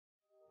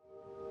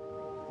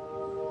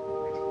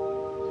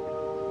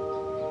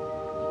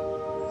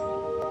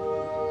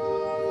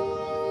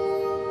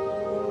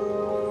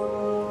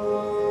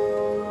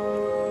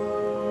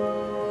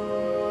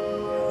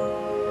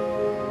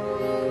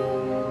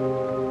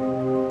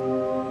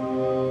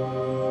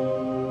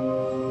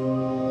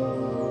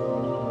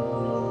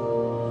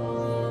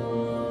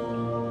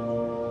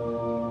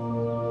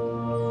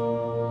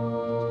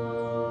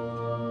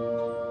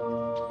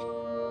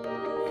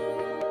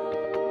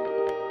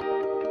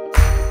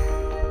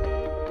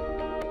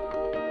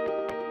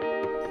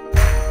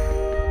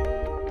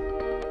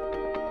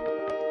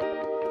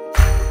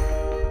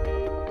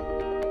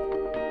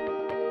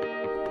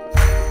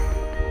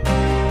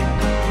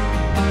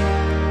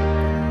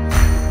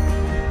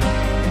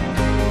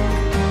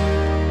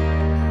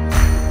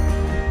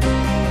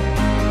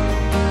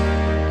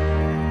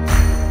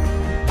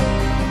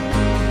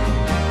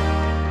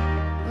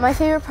My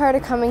favorite part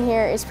of coming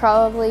here is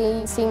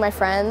probably seeing my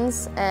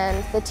friends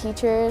and the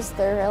teachers.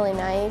 They're really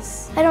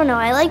nice. I don't know,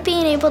 I like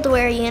being able to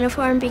wear a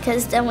uniform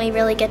because then we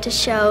really get to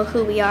show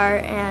who we are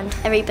and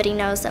everybody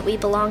knows that we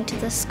belong to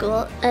this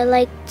school. I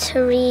like to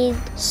read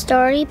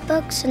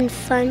storybooks and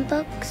fun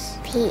books.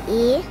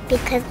 PE,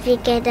 because we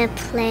get to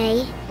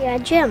play. Yeah,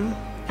 gym.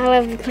 I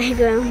love the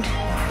playground.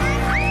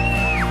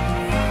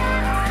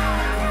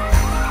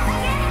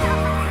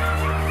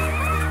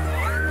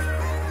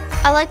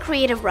 I like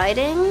creative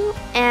writing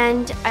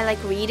and I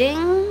like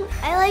reading.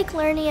 I like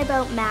learning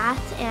about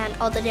math and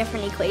all the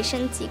different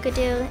equations you could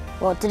do.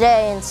 Well,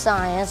 today in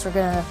science, we're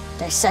gonna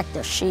dissect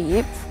a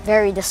sheep.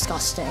 Very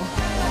disgusting.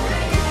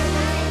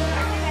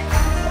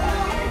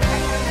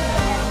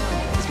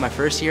 It's my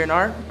first year in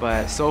art,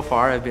 but so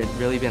far I've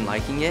really been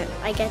liking it.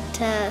 I get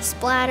to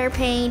splatter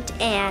paint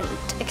and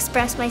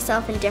express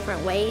myself in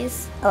different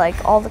ways. I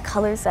like all the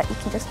colors that you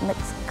can just mix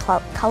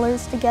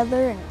colors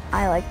together, and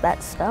I like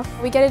that stuff.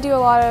 We get to do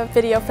a lot of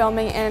video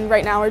filming, and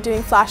right now we're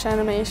doing flash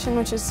animation,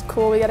 which is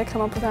cool. We get to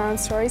come up with our own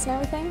stories and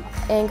everything.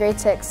 In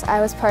grade 6,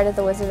 I was part of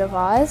The Wizard of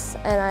Oz,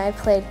 and I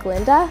played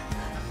Glinda,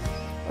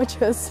 which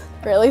was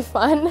really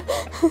fun.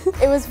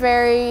 It was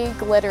very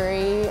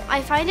glittery.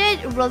 I find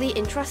it really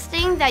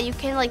interesting that you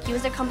can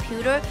use a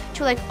computer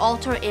to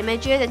alter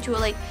images and to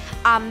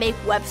make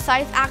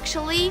websites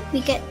actually.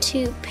 We get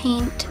to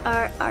paint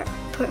our art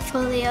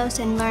portfolios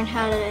and learn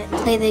how to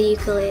play the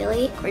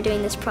ukulele. We're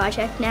doing this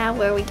project now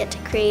where we get to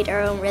create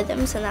our own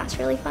rhythms, and that's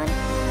really fun.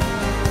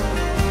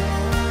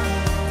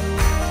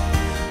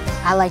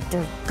 I like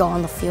to go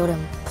on the field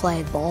and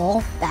play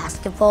ball,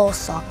 basketball,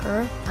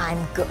 soccer.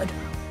 I'm good.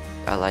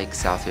 I like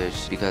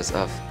Southridge because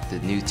of the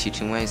new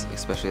teaching ways,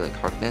 especially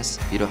Harkness.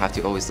 You don't have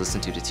to always listen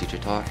to the teacher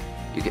talk.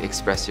 You can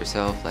express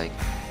yourself,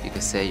 you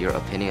can say your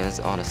opinions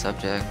on a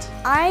subject.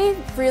 I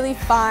really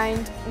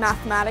find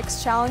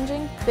mathematics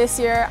challenging. This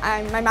year,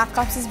 my math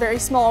class is very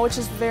small, which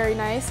is very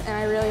nice, and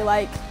I really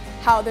like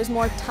how there's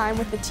more time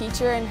with the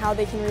teacher and how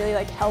they can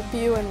really help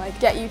you and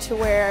get you to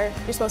where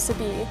you're supposed to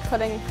be,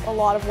 putting a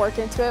lot of work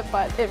into it,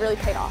 but it really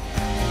paid off.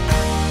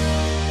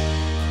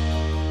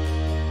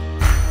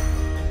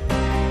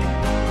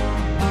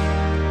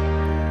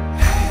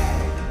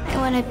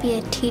 I want to be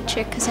a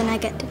teacher because then I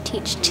get to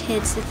teach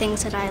kids the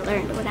things that I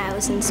learned when I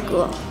was in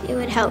school. It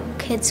would help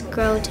kids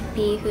grow to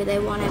be who they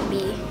want to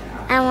be.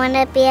 I want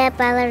to be a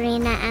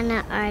ballerina and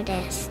an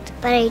artist,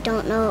 but I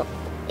don't know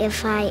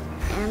if I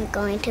am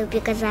going to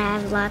because I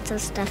have lots of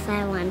stuff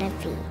I want to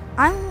be.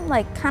 I'm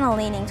kind of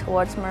leaning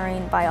towards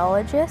marine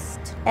biologist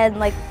and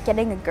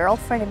getting a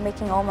girlfriend and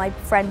making all my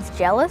friends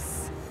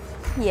jealous.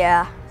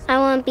 Yeah. I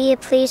want to be a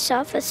police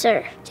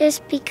officer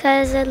just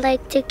because I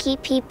like to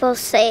keep people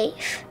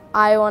safe.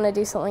 I want to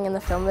do something in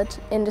the film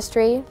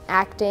industry,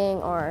 acting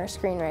or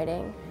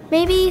screenwriting.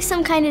 Maybe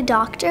some kind of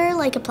doctor,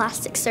 like a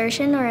plastic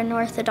surgeon or an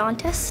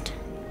orthodontist.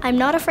 I'm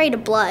not afraid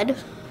of blood.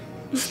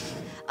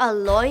 A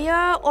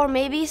lawyer, or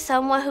maybe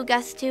someone who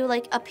gets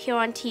to appear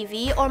on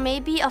TV, or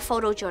maybe a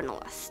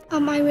photojournalist.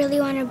 I really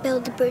want to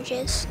build the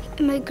bridges.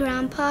 My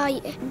grandpa,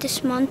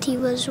 this month, he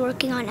was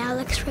working on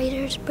Alex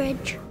Rader's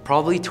bridge.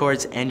 Probably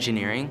towards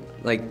engineering,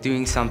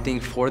 doing something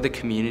for the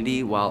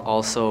community while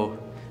also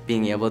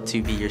being able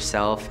to be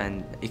yourself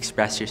and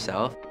express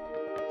yourself.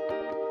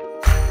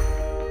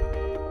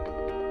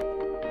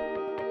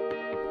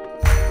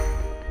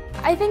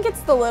 I think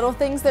it's the little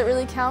things that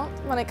really count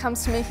when it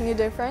comes to making a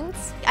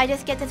difference. I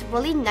just get this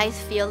really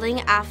nice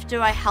feeling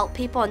after I help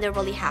people and they're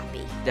really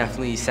happy.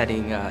 Definitely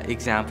setting an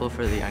example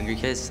for the younger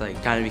kids,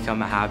 kind of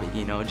become a habit,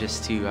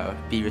 just to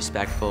be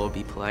respectful,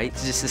 be polite.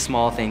 It's just the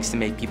small things to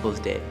make people's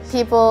days.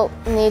 People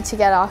need to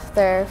get off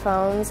their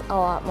phones a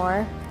lot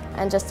more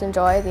and just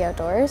enjoy the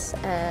outdoors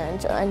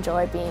and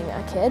enjoy being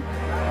a kid.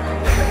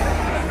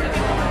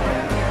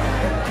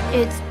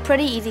 It's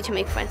pretty easy to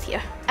make friends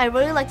here. I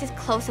really like this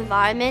close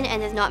environment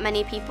and there's not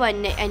many people. I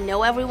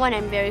know everyone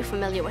and very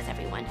familiar with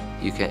everyone.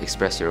 You can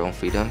express your own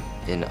freedom.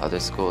 In other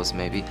schools,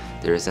 maybe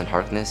there isn't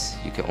Harkness.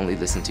 You can only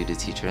listen to the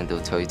teacher and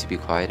they'll tell you to be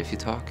quiet if you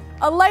talk.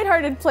 A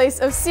lighthearted place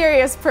of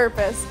serious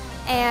purpose.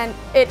 And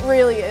it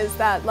really is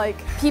that,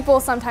 people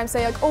sometimes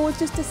say, oh, it's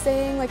just a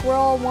saying, we're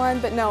all one,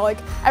 but no,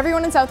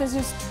 everyone in Southridge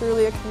is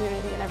truly a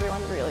community, and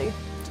everyone really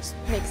just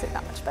makes it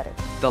that much better.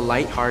 The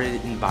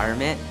lighthearted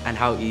environment and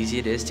how easy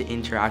it is to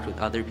interact with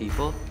other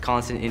people,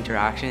 constant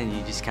interaction, and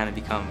you just kind of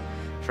become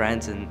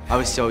friends. And I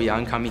was so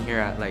young coming here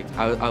at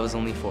I was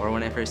only 4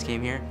 when I first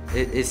came here.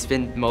 It's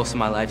been most of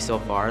my life so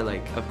far.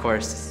 Of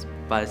course,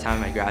 by the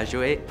time I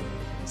graduate,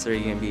 it's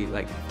already gonna be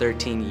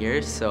 13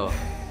 years, so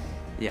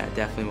yeah,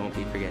 definitely won't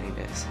be forgetting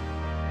this.